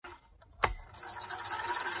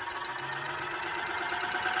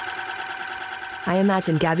I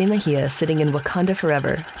imagine Gabby Mejia sitting in Wakanda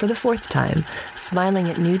Forever for the 4th time, smiling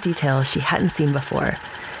at new details she hadn't seen before,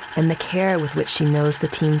 and the care with which she knows the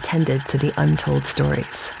team tended to the untold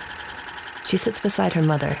stories. She sits beside her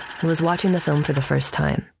mother, who was watching the film for the first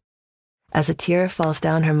time. As a tear falls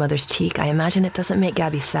down her mother's cheek, I imagine it doesn't make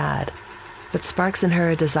Gabby sad, but sparks in her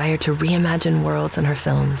a desire to reimagine worlds in her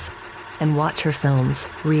films and watch her films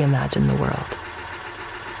reimagine the world.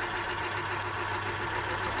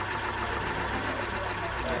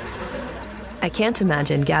 I can't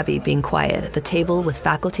imagine Gabby being quiet at the table with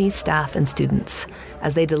faculty, staff, and students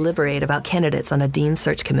as they deliberate about candidates on a dean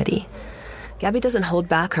search committee. Gabby doesn't hold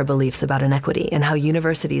back her beliefs about inequity and how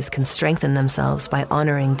universities can strengthen themselves by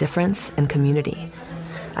honoring difference and community.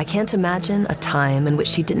 I can't imagine a time in which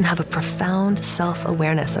she didn't have a profound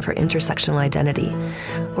self-awareness of her intersectional identity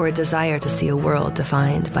or a desire to see a world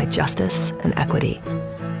defined by justice and equity.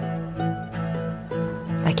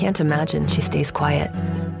 I can't imagine she stays quiet.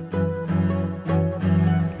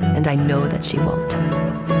 And I know that she won't.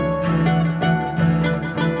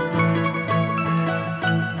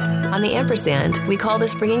 On the Ampersand, we call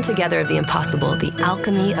this bringing together of the impossible the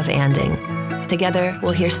alchemy of anding. Together,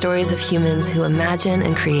 we'll hear stories of humans who imagine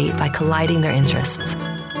and create by colliding their interests.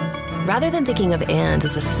 Rather than thinking of and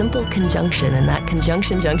as a simple conjunction in that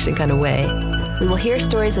conjunction-junction kind of way, we will hear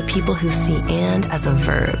stories of people who see and as a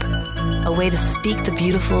verb, a way to speak the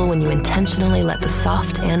beautiful when you intentionally let the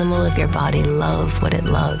soft animal of your body love what it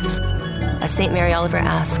loves. As St. Mary Oliver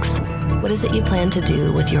asks, what is it you plan to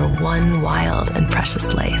do with your one wild and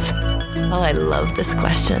precious life? Oh, I love this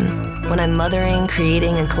question. When I'm mothering,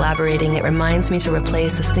 creating, and collaborating, it reminds me to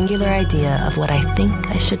replace a singular idea of what I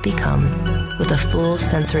think I should become with a full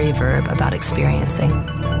sensory verb about experiencing.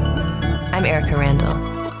 I'm Erica Randall,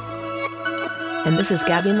 and this is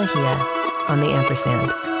Gabby Mejia on the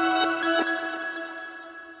Ampersand.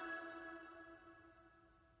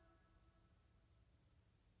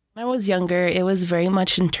 When I was younger, it was very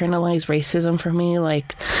much internalized racism for me,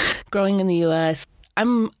 like growing in the U.S.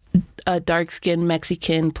 I'm a dark-skinned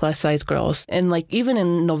Mexican plus-size girls. And like even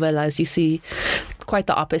in novelas, you see quite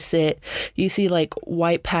the opposite. You see like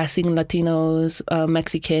white-passing Latinos,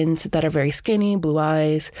 Mexicans that are very skinny, blue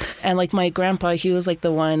eyes. And like my grandpa, he was like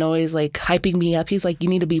the one always like hyping me up. He's like, you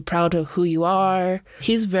need to be proud of who you are.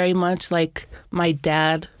 He's very much like my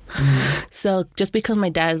dad. Mm-hmm. So just because my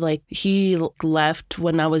dad, like, he left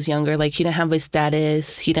when I was younger, like, he didn't have his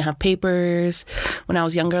status, he didn't have papers. When I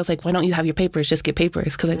was younger, I was like, why don't you have your papers? Just get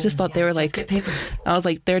papers. Because I just thought they were like, get papers. I was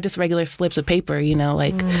like, they're just regular slips of paper, you know,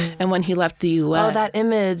 like, and when he left the U.S. Oh, that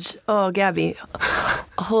image. Oh, Gabby,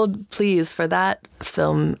 hold please for that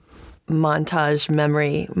film montage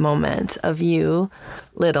memory moment of you,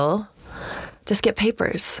 little, just get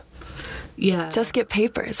papers. Yeah. Just get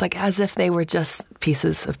papers, like as if they were just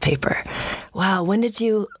pieces of paper. Wow. When did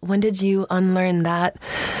you unlearn that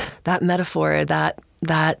metaphor, that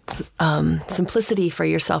simplicity for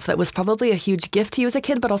yourself that was probably a huge gift to you as a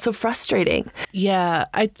kid, but also frustrating? Yeah,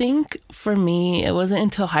 I think for me, it wasn't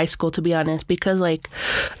until high school, to be honest, because like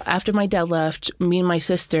after my dad left, me and my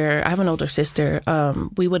sister, I have an older sister,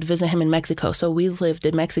 we would visit him in Mexico. So we lived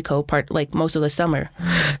in Mexico most of the summer.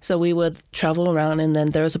 So we would travel around, and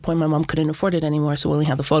then there was a point my mom couldn't afford it anymore, so we only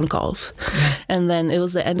had the phone calls. And then it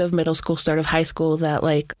was the end of middle school, start of high school that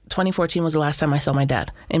like 2014 was the last time I saw my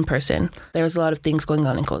dad in person. There was a lot of things going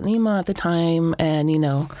on in Colima at the time, and you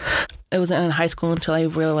know, it wasn't in high school until I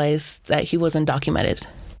realized that he wasn't documented.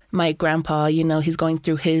 My grandpa, you know, he's going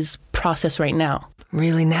through his process right now.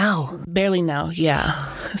 Really now? Barely now, yeah.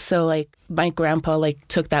 So like my grandpa like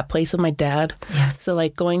took that place of my dad. Yes. So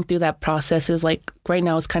like going through that process is like right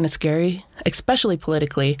now is kind of scary, especially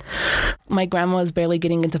politically. My grandma is barely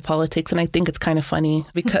getting into politics, and I think it's kind of funny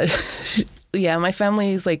because yeah, my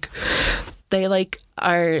family is like, they like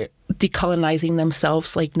are decolonizing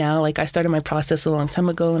themselves like now. Like I started my process a long time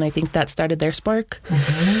ago, and I think that started their spark.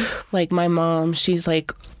 Mm-hmm. Like my mom, she's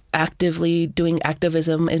like actively doing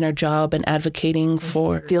activism in her job and advocating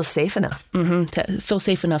for... Feel safe enough. To feel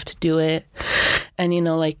safe enough to do it. And, you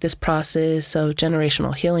know, like this process of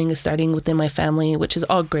generational healing is starting within my family, which is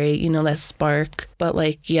all great, you know, that spark. But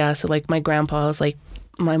like, yeah, so like my grandpa is like,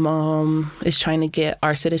 my mom is trying to get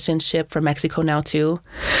our citizenship for Mexico now too.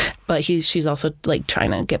 But she's also like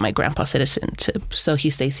trying to get my grandpa citizenship, so he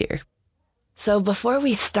stays here. So before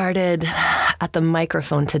we started at the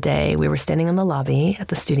microphone today, we were standing in the lobby at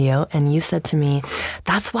the studio, and you said to me,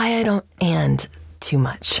 that's why I don't and too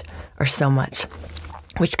much or so much,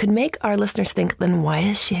 which could make our listeners think, then why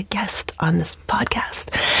is she a guest on this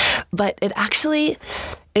podcast? But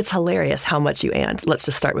it's hilarious how much you and. Let's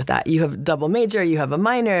just start with that. You have a double major, you have a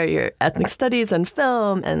minor, your ethnic studies and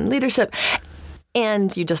film and leadership.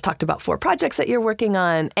 And you just talked about 4 projects that you're working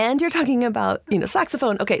on, and you're talking about,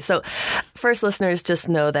 saxophone. Okay, so first, listeners, just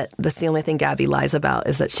know that that's the only thing Gabby lies about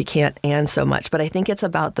is that she can't and so much. But I think it's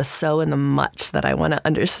about the so and the much that I want to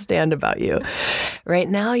understand about you. Right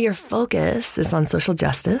now, your focus is on social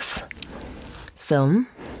justice, film,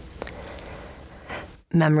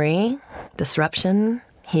 memory, disruption,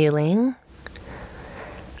 healing.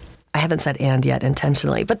 I haven't said and yet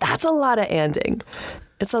intentionally, but that's a lot of anding.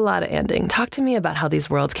 It's a lot of ending. Talk to me about how these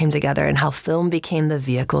worlds came together and how film became the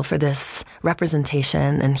vehicle for this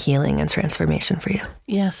representation and healing and transformation for you.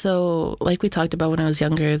 Yeah, so like we talked about when I was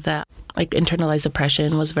younger, that like internalized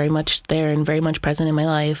oppression was very much there and very much present in my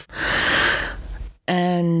life.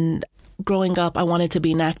 And growing up, I wanted to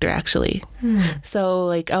be an actor, actually. So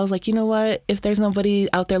like I was like, you know what? If there's nobody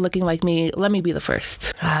out there looking like me, let me be the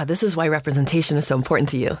first. This is why representation is so important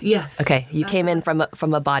to you. Yes. Okay, you came in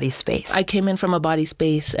from a body space. I came in from a body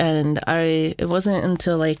space, and it wasn't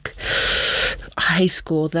until like high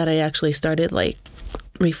school that I actually started like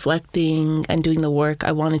reflecting and doing the work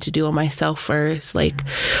I wanted to do on myself first. Like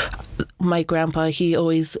my grandpa, he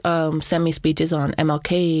always sent me speeches on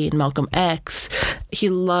MLK and Malcolm X. He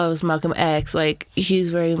loves Malcolm X. Like he's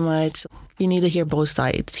very much, you need to hear both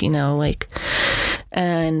sides, like.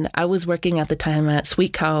 And I was working at the time at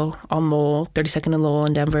Sweet Cow on Lowell, 32nd and Lowell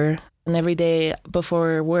in Denver. And every day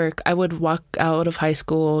before work, I would walk out of high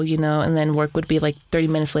school, and then work would be like 30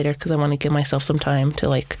 minutes later because I want to give myself some time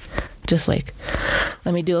to just let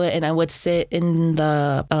me do it. And I would sit in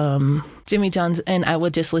the Jimmy John's and I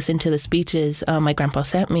would just listen to the speeches my grandpa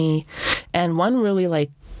sent me. And one really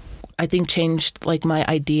I think changed like my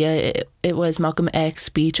idea. It was Malcolm X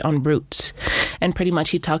speech on roots. And pretty much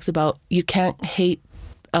he talks about you can't hate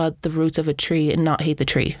the roots of a tree and not hate the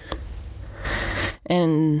tree.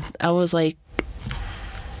 And I was like,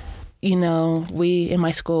 we in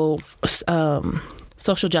my school,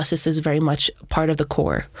 social justice is very much part of the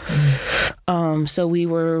core.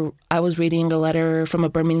 So I was reading a letter from a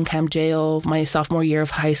Birmingham jail my sophomore year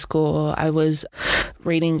of high school. I was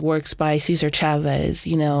reading works by Cesar Chavez,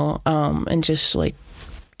 and just like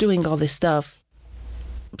doing all this stuff.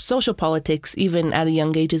 Social politics, even at a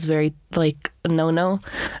young age, is very like a no-no.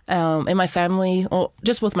 In my family,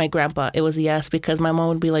 just with my grandpa, it was a yes, because my mom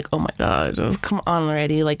would be like, oh my God, just come on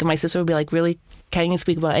already. Like my sister would be like, really? Can't you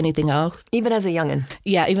speak about anything else? Even as a youngin'?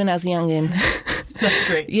 Yeah, even as a youngin'. That's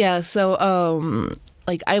great. Yeah, so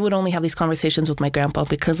I would only have these conversations with my grandpa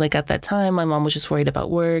because at that time my mom was just worried about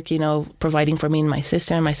work, providing for me and my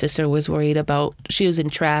sister. And my sister was worried about, she was in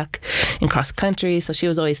track and cross country, so she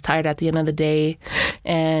was always tired at the end of the day.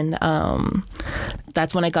 And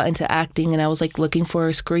that's when I got into acting, and I was looking for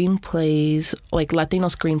screenplays, Latino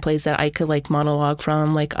screenplays that I could monologue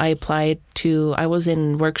from. I was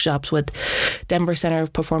in workshops with Denver Center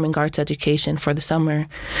of Performing Arts Education for the summer.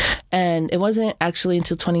 And it wasn't actually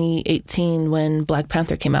until 2018 when Black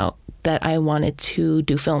Panther came out that I wanted to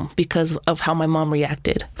do film because of how my mom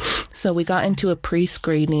reacted. So we got into a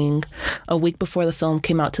pre-screening a week before the film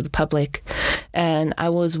came out to the public. And I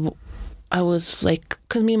was like,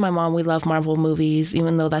 because me and my mom, we love Marvel movies,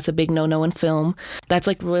 even though that's a big no-no in film. That's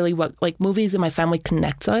really what, movies in my family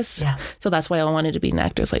connects us. Yeah. So that's why I wanted to be an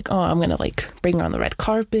actor. It's I'm going to bring her on the red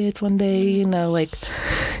carpets one day,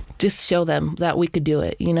 just show them that we could do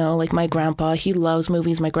it. My grandpa, he loves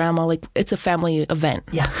movies. My grandma, it's a family event.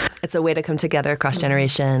 Yeah. It's a way to come together across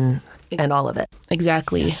generation and all of it.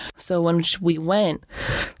 Exactly. So when we went,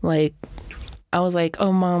 I was like,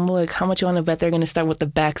 oh, Mom, look, how much you want to bet they're going to start with the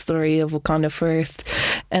backstory of Wakanda first?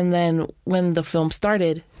 And then when the film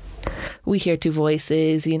started, we hear 2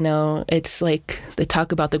 voices, it's they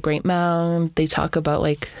talk about the Great Mound. They talk about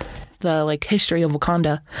the history of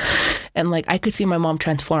Wakanda. And I could see my mom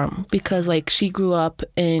transform because she grew up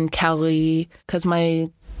in Cali because my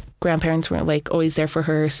grandparents were always there for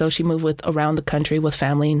her, so she moved around the country with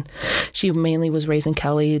family, and she mainly was raised in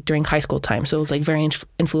Cali during high school time, so it was very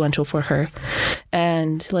influential for her.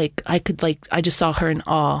 And I just saw her in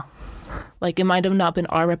awe. It might have not been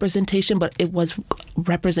our representation, but it was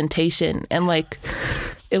representation, and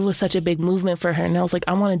it was such a big movement for her. And I was like,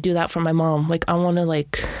 I want to do that for my mom. I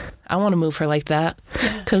want to move her like that,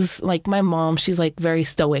 because my mom, she's very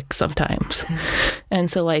stoic sometimes. And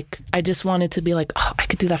so I just wanted to be oh, I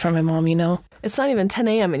could do that for my mom, It's not even 10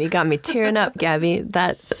 a.m. and you got me tearing up, Gabby.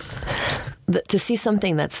 To see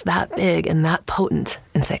something that's that big and that potent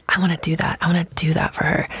and say, I want to do that. I want to do that for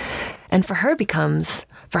her. And for her becomes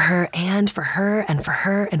for her and for her and for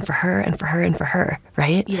her and for her and for her and for her,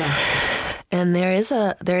 right? Yeah. And there is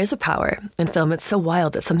a power in film. It's so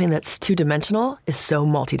wild that something that's 2-dimensional is so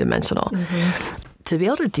multidimensional. Mm-hmm. to be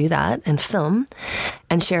able to do that in film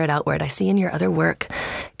and share it outward. I see in your other work,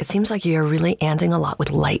 it seems like you're really anding a lot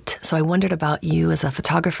with light. So I wondered about you as a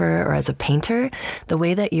photographer or as a painter, the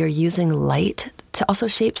way that you're using light to also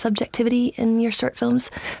shape subjectivity in your short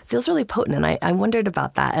films feels really potent. And I wondered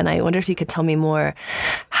about that. And I wonder if you could tell me more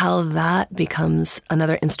how that becomes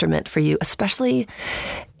another instrument for you, especially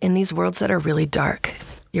in these worlds that are really dark.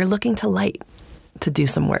 You're looking to light to do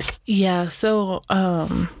some work. Yeah. So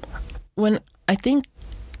when I think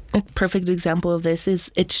a perfect example of this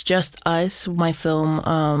is It's Just Us, my film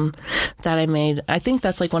that I made. I think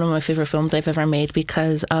that's like one of my favorite films I've ever made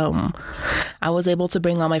because I was able to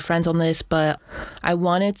bring all my friends on this, but I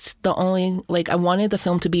wanted the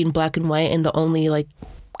film to be in black and white, and the only like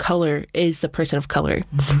color is the person of color,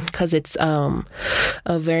 because it's a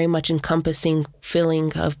very much encompassing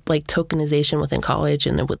feeling of like tokenization within college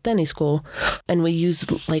and with any school. And we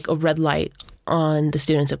used like a red light on the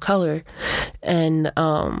students of color, and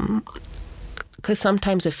because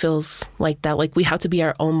sometimes it feels like that, like we have to be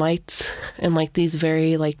our own lights in like these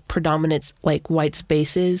very like predominant like white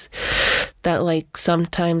spaces, that like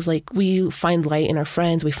sometimes like we find light in our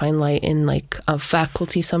friends, we find light in like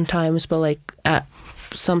faculty sometimes, but like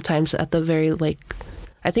sometimes at the very like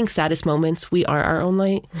I think saddest moments we are our own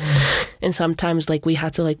light. And sometimes like we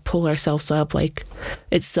had to like pull ourselves up, like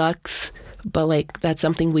it sucks, but like that's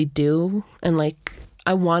something we do. And like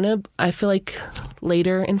I feel like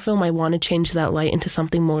later in film I want to change that light into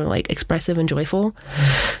something more like expressive and joyful,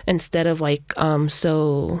 instead of like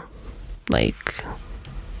so like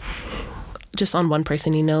just on one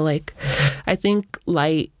person, you know. Like I think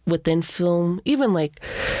light within film, even like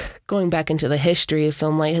going back into the history of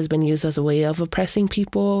film, light has been used as a way of oppressing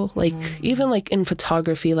people. Like even like in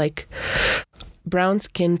photography, like brown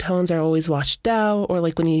skin tones are always washed out, or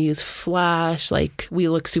like when you use flash, like we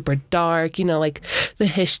look super dark, you know. Like the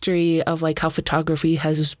history of like how photography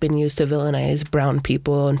has been used to villainize brown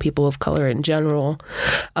people and people of color in general.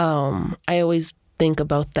 I always think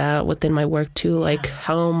about that within my work too, like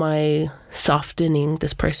how am I softening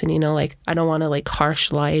this person, you know. Like I don't want to like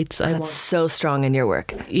harsh lights. That's so strong in your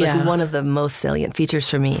work. Yeah. Like one of the most salient features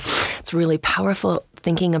for me. It's really powerful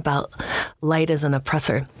thinking about light as an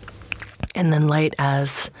oppressor, and then light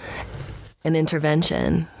as an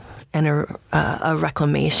intervention and a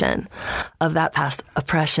reclamation of that past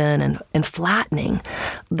oppression and flattening.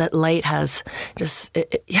 That light has just,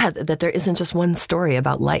 that there isn't just one story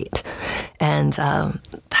about light. And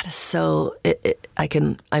that is so,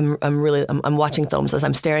 I'm watching films as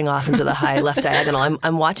I'm staring off into the high left diagonal.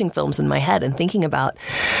 I'm watching films in my head and thinking about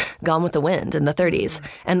Gone with the Wind in the 30s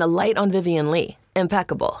and the light on Vivian Leigh,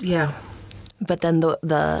 impeccable. Yeah. But then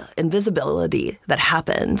the invisibility that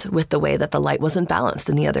happened with the way that the light wasn't balanced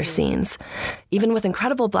in the other scenes, even with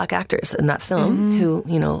incredible black actors in that film who,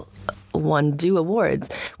 you know, won due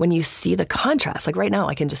awards, when you see the contrast, like right now,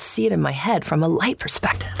 I can just see it in my head from a light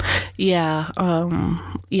perspective. Yeah.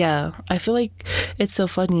 I feel like it's so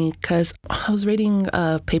funny because I was reading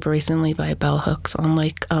a paper recently by Bell Hooks on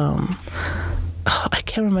like, I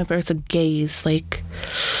can't remember, it's a gaze, like,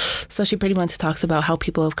 so she pretty much talks about how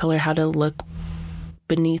people of color had to look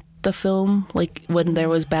beneath the film, like when there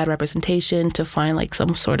was bad representation, to find like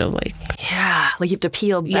some sort of like... Yeah, like you have to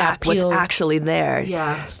peel back what's actually there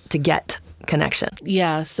to get connection.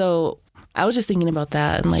 Yeah, so I was just thinking about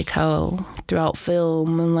that and like how throughout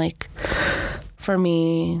film and like for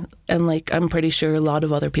me, and like I'm pretty sure a lot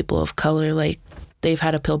of other people of color, like they've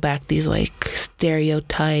had to peel back these like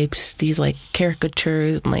stereotypes, these like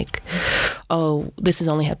caricatures, and like, oh, this is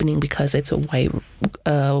only happening because it's a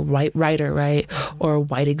white writer, right? Or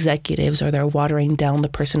white executives, or they're watering down the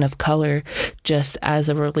person of color just as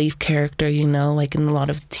a relief character, you know. Like in a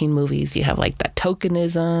lot of teen movies, you have like that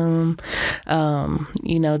tokenism,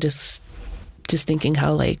 you know, just thinking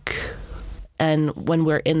how like, and when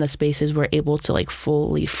we're in the spaces, we're able to like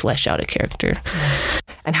fully flesh out a character.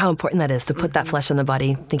 And how important that is to put that flesh on the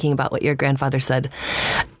body, thinking about what your grandfather said.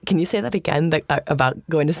 Can you say that again, about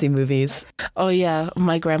going to see movies? Oh, yeah.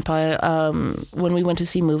 My grandpa, when we went to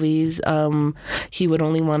see movies, he would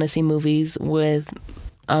only want to see movies with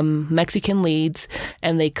Mexican leads,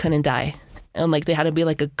 and they couldn't die. And like they had to be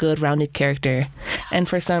like a good rounded character. And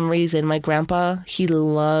for some reason, my grandpa, he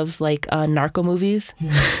loves like narco movies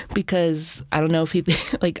because I don't know if he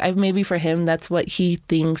like maybe for him that's what he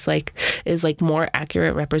thinks like is like more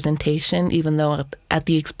accurate representation, even though at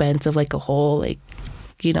the expense of like a whole like,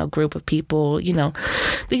 you know, group of people, you know,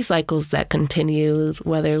 these cycles that continue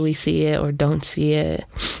whether we see it or don't see it,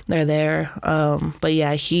 they're there. But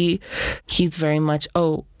yeah, he's very much,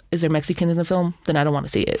 oh, is there Mexicans in the film? Then I don't want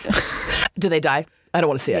to see it. Do they die? I don't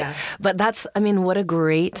want to see it. But that's, I mean, what a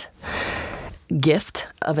great gift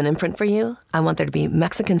of an imprint for you. I want there to be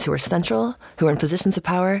Mexicans who are central, who are in positions of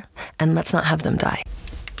power, and let's not have them die.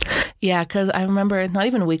 Yeah, because I remember not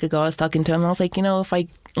even a week ago I was talking to him. I was like,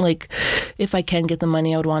 if I can get the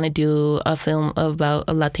money, I would want to do a film about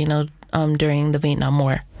a Latino during the Vietnam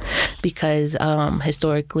War, because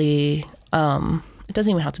historically, it doesn't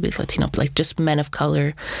even have to be Latino, but like just men of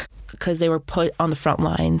color, because they were put on the front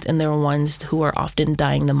lines and they were ones who are often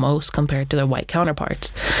dying the most compared to their white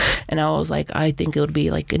counterparts. And I was like, I think it would be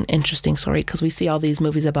like an interesting story, because we see all these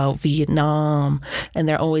movies about Vietnam and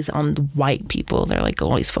they're always on the white people. They're like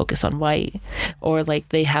always focused on white, or like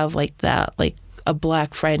they have like that, like a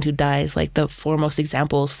black friend who dies. Like the foremost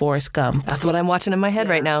example is Forrest Gump. That's what I'm watching in my head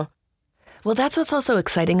right now. Well, that's what's also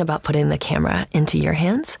exciting about putting the camera into your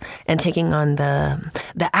hands and taking on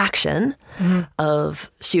the action of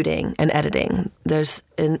shooting and editing. There's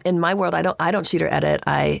in my world, I don't shoot or edit.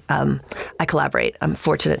 I collaborate. I'm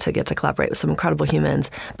fortunate to get to collaborate with some incredible humans,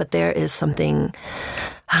 but there is something.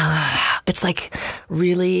 It's like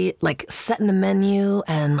really like setting the menu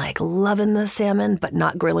and like loving the salmon, but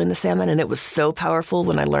not grilling the salmon. And it was so powerful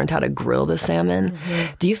when I learned how to grill the salmon.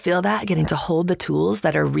 Mm-hmm. Do you feel that, getting to hold the tools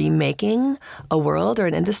that are remaking a world or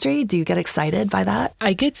an industry? Do you get excited by that?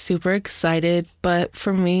 I get super excited, but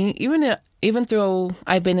for me, even though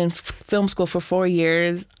I've been in film school for 4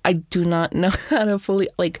 years, I do not know how to fully,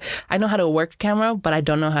 I know how to work a camera, but I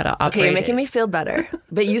don't know how to operate it. Okay, you're making me feel better,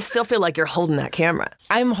 but you still feel like you're holding that camera.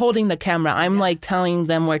 I'm holding the camera. I'm like telling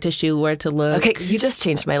them where to shoot, where to look. Okay, you just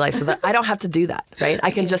changed my life so that I don't have to do that, right?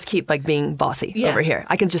 I can just keep like being bossy over here.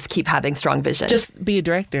 I can just keep having strong vision. Just be a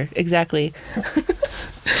director. Exactly.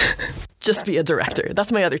 Just be a director.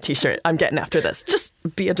 That's my other t-shirt I'm getting after this. Just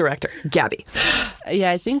be a director. Gabby.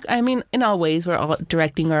 Yeah, I mean, in all ways, we're all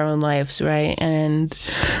directing our own lives, right? And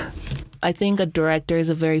I think a director is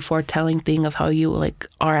a very foretelling thing of how you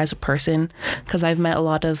are as a person. Because I've met a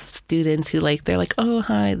lot of students who they're like, oh,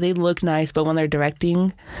 hi, they look nice. But when they're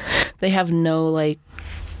directing, they have no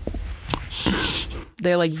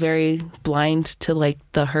they're very blind to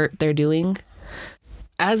the hurt they're doing.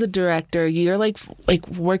 As a director, you're like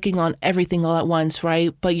working on everything all at once,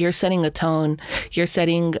 right? But you're setting a tone. You're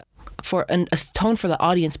setting for a tone for the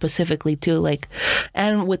audience specifically too.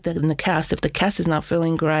 And within the cast, if the cast is not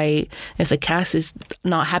feeling right, if the cast is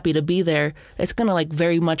not happy to be there, it's gonna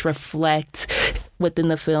very much reflect within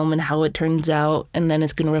the film and how it turns out, and then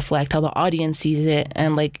it's gonna reflect how the audience sees it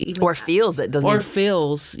and or feels it, doesn't it? Or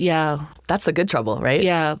feels, yeah. That's the good trouble, right?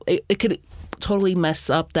 Yeah, it could totally mess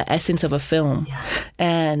up the essence of a film. Yeah.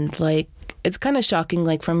 And it's kind of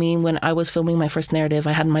shocking. For me, when I was filming my first narrative,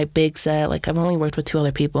 I had my big set. I've only worked with 2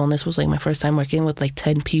 other people, and this was my first time working with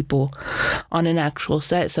 10 people on an actual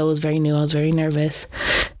set. So it was very new. I was very nervous,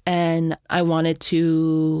 and I wanted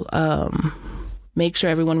to make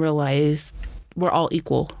sure everyone realized we're all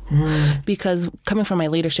equal. Because coming from my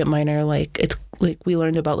leadership minor, it's we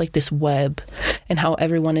learned about this web and how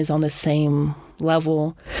everyone is on the same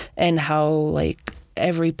level, and how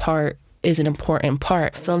every part is an important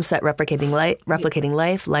part. Film set replicating life,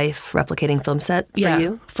 life replicating film set for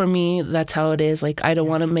you? For me, that's how it is. I don't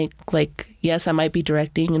want to make, yes, I might be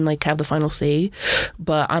directing and have the final say,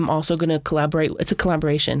 but I'm also going to collaborate. It's a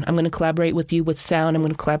collaboration. I'm going to collaborate with you with sound. I'm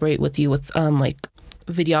going to collaborate with you with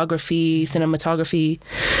videography, cinematography,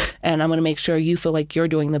 and I'm going to make sure you feel like you're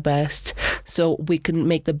doing the best so we can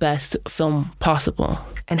make the best film possible.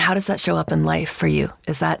 And how does that show up in life for you?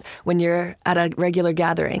 Is that when you're at a regular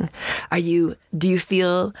gathering, do you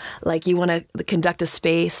feel like you want to conduct a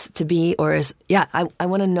space to be, or I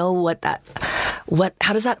want to know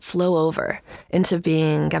how does that flow over into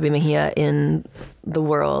being Gabby Mejia in the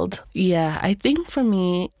world? Yeah, I think for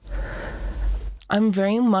me, I'm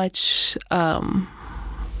very much,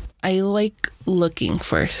 I like looking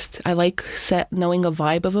first. I like knowing a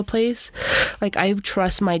vibe of a place. I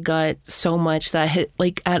trust my gut so much that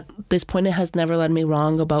at this point it has never led me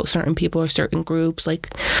wrong about certain people or certain groups.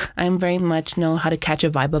 I'm very much know how to catch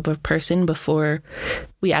a vibe of a person before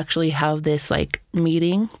we actually have this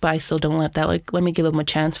meeting, but I still don't let that let me give them a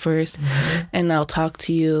chance first, and I'll talk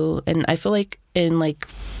to you. And I feel in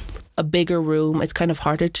a bigger room, it's kind of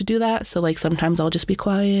harder to do that. So sometimes I'll just be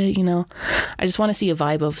quiet, I just want to see a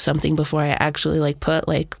vibe of something before I actually put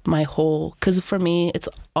my whole, because for me it's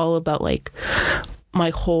all about my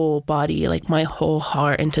whole body, my whole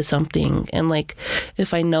heart into something. And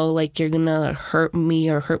if I know you're gonna hurt me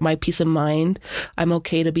or hurt my peace of mind, I'm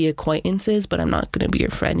okay to be acquaintances, but I'm not gonna be your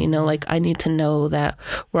friend. I need to know that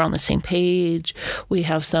we're on the same page, we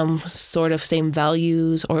have some sort of same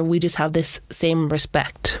values, or we just have this same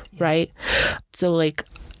respect, right? So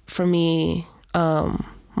for me,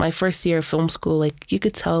 my first year of film school, like you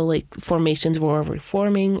could tell like formations were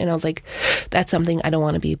reforming, and I was like, that's something I don't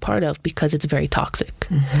want to be a part of because it's very toxic.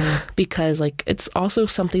 Because like it's also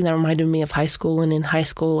something that reminded me of high school, and in high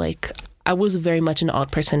school, like I was very much an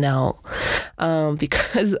odd person out,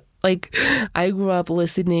 because like I grew up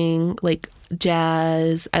listening like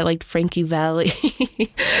jazz. I liked Frankie Valli.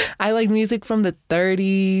 I liked music from the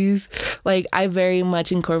 30s. Like I very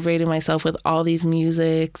much incorporated myself with all these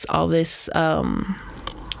musics, all this, I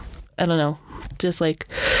don't know, just like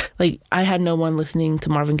I had no one listening to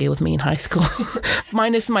Marvin Gaye with me in high school,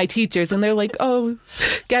 minus my teachers, and they're like, "Oh,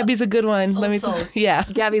 Gabby's a good one." Yeah,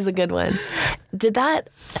 Gabby's a good one. Did that?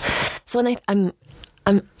 So when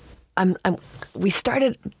we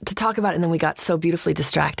started to talk about it, and then we got so beautifully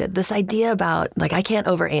distracted. This idea about like I can't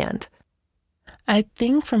over and. I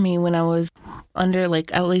think for me, when I was under,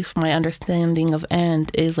 like, at least my understanding of and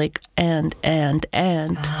is like and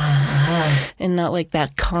and not like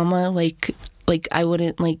that comma, like I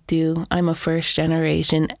wouldn't like do I'm a first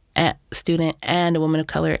generation student and a woman of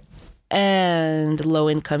color and low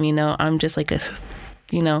income, you know. I'm just like a,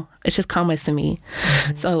 you know, it's just commas to me.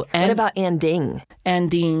 So and, what about anding?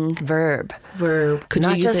 Anding. Verb. Could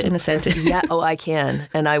not you use it in a sentence? Yeah. Oh, I can,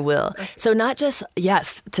 and I will. So not just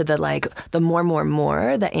yes to the like the more,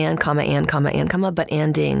 the and comma, but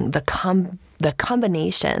anding the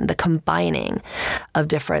combination, the combining of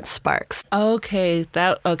different sparks. Okay.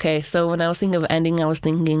 So when I was thinking of ending, I was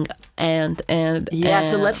thinking and. Yeah.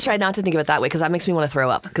 So let's try not to think of it that way, because that makes me want to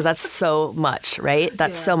throw up, because that's so much, right?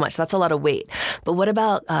 That's so much. That's a lot of weight. But what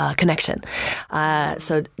about connection?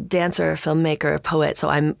 So dancer, filmmaker, poet. So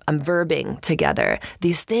I'm verbing together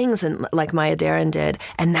these things, and like Maya Deren did,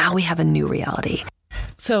 and now we have a new reality.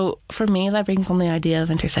 So for me, that brings on the idea of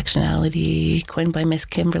intersectionality, coined by Miss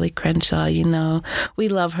Kimberly Crenshaw. You know, we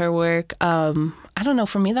love her work. I don't know.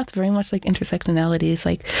 For me, that's very much like intersectionality. It's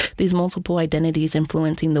like these multiple identities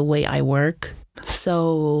influencing the way I work.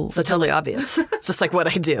 So totally obvious. It's just like what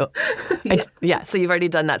I do. Yeah. So you've already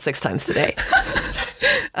done that 6 times today.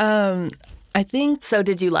 I think. So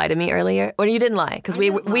did you lie to me earlier? Or you didn't lie, because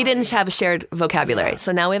we didn't have a shared vocabulary.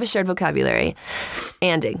 So now we have a shared vocabulary.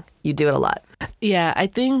 Anding. You do it a lot. Yeah,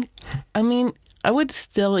 I mean, I would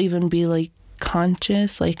still even be like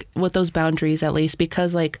conscious, like with those boundaries at least,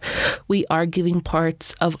 because like we are giving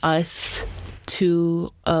parts of us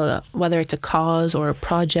to whether it's a cause or a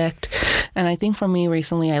project. And I think for me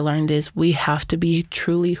recently I learned is we have to be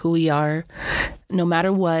truly who we are, no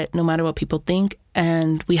matter what people think,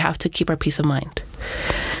 and we have to keep our peace of mind.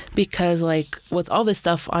 Because like with all this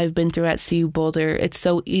stuff I've been through at CU Boulder, it's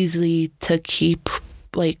so easy to keep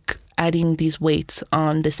like adding these weights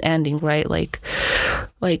on this ending, right? Like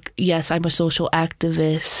yes, I'm a social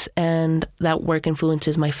activist, and that work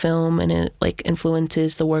influences my film, and it like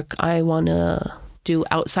influences the work I want to do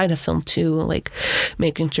outside of film too, like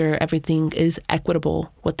making sure everything is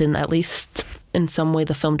equitable within at least in some way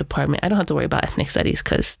the film department. I don't have to worry about ethnic studies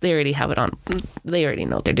because they already have it on. They already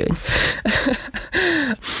know what they're doing.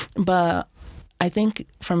 But I think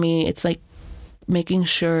for me, it's like making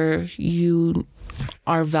sure you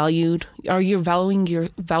are valued, or you're valuing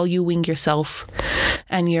yourself,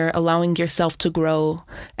 and you're allowing yourself to grow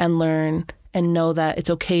and learn and know that it's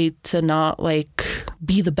okay to not like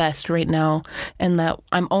be the best right now, and that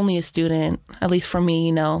I'm only a student, at least for me,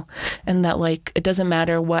 you know, and that like it doesn't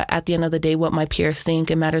matter what at the end of the day what my peers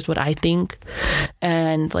think, it matters what I think.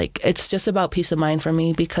 And like it's just about peace of mind for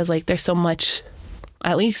me, because like there's so much,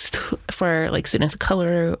 at least for like students of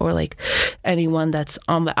color or like anyone that's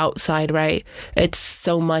on the outside, right? It's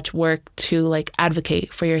so much work to like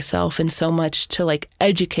advocate for yourself, and so much to like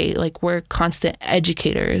educate. Like we're constant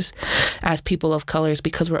educators as people of colors,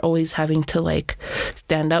 because we're always having to like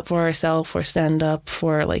stand up for ourselves or stand up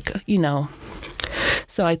for like, you know.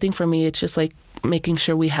 So I think for me, it's just like making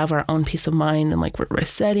sure we have our own peace of mind, and like we're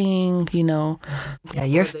resetting, you know. Yeah,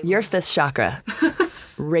 your fifth chakra,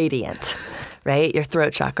 radiant. Right? Your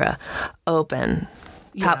throat chakra, open,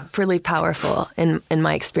 pretty powerful in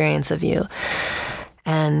my experience of you.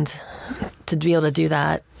 And to be able to do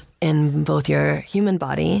that in both your human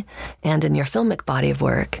body and in your filmic body of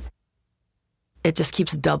work, it just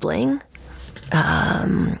keeps doubling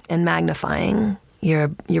and magnifying your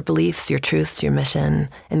beliefs, your truths, your mission,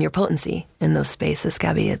 and your potency in those spaces,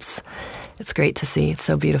 Gabby. It's great to see. It's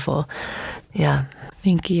so beautiful. Yeah.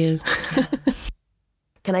 Thank you.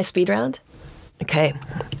 Can I speed round? Okay.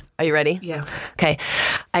 Are you ready? Yeah. Okay.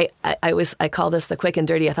 I call this the quick and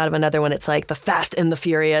dirty. I thought of another one. It's like the Fast and the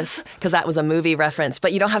Furious, because that was a movie reference.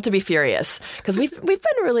 But you don't have to be furious, because we've been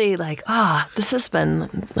really like, this has been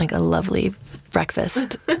like a lovely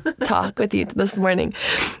breakfast talk with you this morning.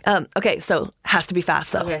 Okay, so has to be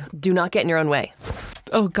fast though. Okay. Do not get in your own way.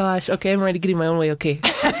 Oh gosh. Okay, I'm ready to get in my own way. Okay.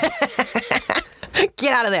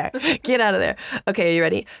 Get out of there. Get out of there. Okay, are you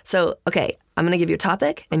ready? So, okay, I'm going to give you a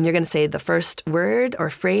topic, and you're going to say the first word or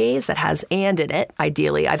phrase that has and in it,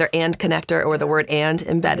 ideally, either and connector or the word and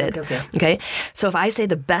embedded. Okay? So if I say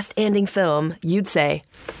the best anding film, you'd say?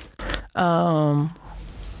 Damn.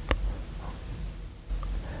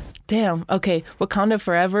 Okay. Wakanda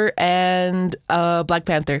Forever and Black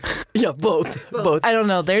Panther. Yeah, both. I don't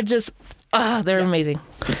know. They're just... they're amazing.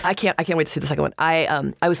 I can't wait to see the second one.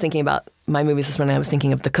 I was thinking about my movies this morning. I was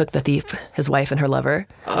thinking of The Cook, the Thief, his wife, and her lover.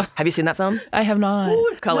 Have you seen that film? I have not.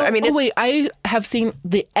 Ooh, color. No, I mean, wait. I have seen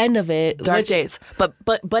the end of it. Dark Shades, but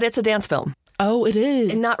it's a dance film. Oh, it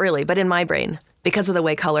is. And not really, but in my brain, because of the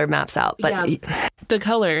way color maps out. But yeah, the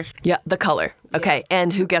color. Yeah, the color. Okay, yeah.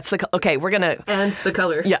 And who gets the? Okay, we're gonna and the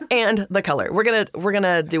color. Yeah, and the color. We're gonna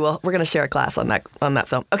share a class on that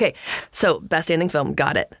film. Okay, so best standing film,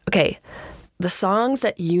 got it. Okay. The songs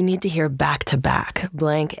that you need to hear back to back,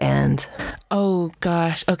 blank and... Oh,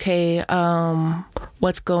 gosh. Okay.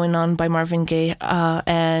 What's Going On by Marvin Gaye.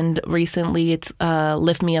 And recently it's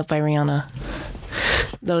Lift Me Up by Rihanna.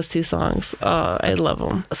 Those two songs. Oh, I love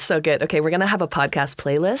them. So good. Okay, we're going to have a podcast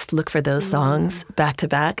playlist. Look for those songs back to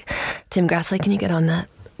back. Tim Grassley, can you get on that?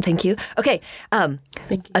 Thank you. Okay. Thank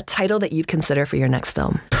you. A title that you'd consider for your next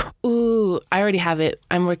film. Ooh, I already have it.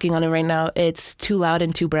 I'm working on it right now. It's Too Loud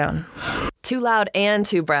and Too Brown. Too Loud and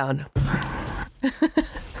Too Brown.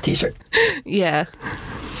 T-shirt. Yeah.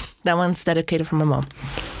 That one's dedicated for my mom.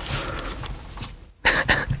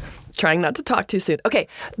 Trying not to talk too soon. Okay.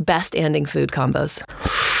 Best anding food combos.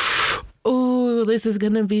 Ooh, this is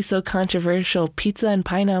going to be so controversial. Pizza and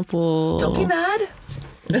pineapple. Don't be mad.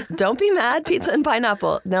 Don't be mad. Pizza and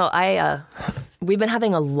pineapple. No, we've been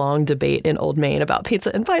having a long debate in Old Main about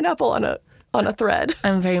pizza and pineapple on a thread.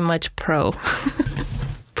 I'm very much pro.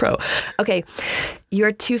 Pro. Okay.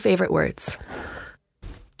 Your two favorite words.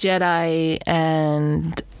 Jedi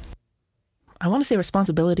and I want to say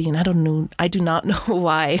responsibility, and I do not know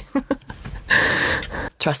why.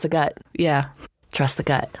 Trust the gut. Yeah. Trust the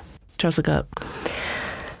gut. Trust the gut.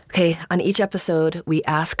 Okay. On each episode, we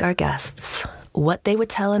ask our guests what they would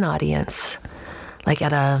tell an audience, like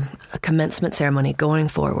at a commencement ceremony going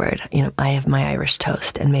forward. I have my Irish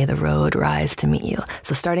toast, and may the road rise to meet you.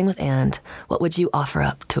 So starting with and, what would you offer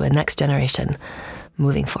up to a next generation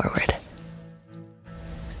moving forward?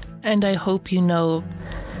 And I hope you know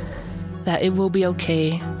that it will be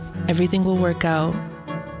okay. Everything will work out.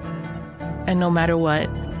 And no matter what,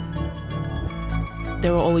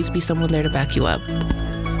 there will always be someone there to back you up.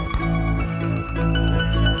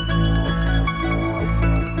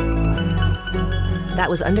 That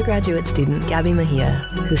was undergraduate student Gabby Mejia,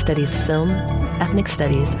 who studies film, ethnic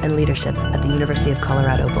studies, and leadership at the University of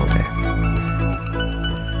Colorado Boulder.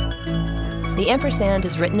 The Ampersand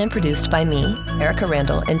is written and produced by me, Erica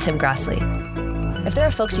Randall, and Tim Grassley. If there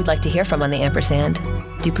are folks you'd like to hear from on the Ampersand,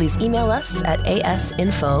 do please email us at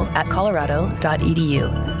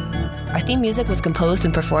asinfo@colorado.edu. Our theme music was composed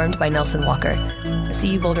and performed by Nelson Walker, a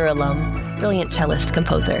CU Boulder alum, brilliant cellist,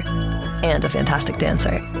 composer, and a fantastic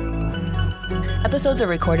dancer. Episodes are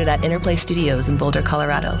recorded at Interplay Studios in Boulder,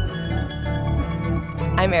 Colorado.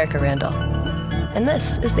 I'm Erica Randall, and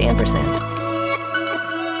this is The Ampersand.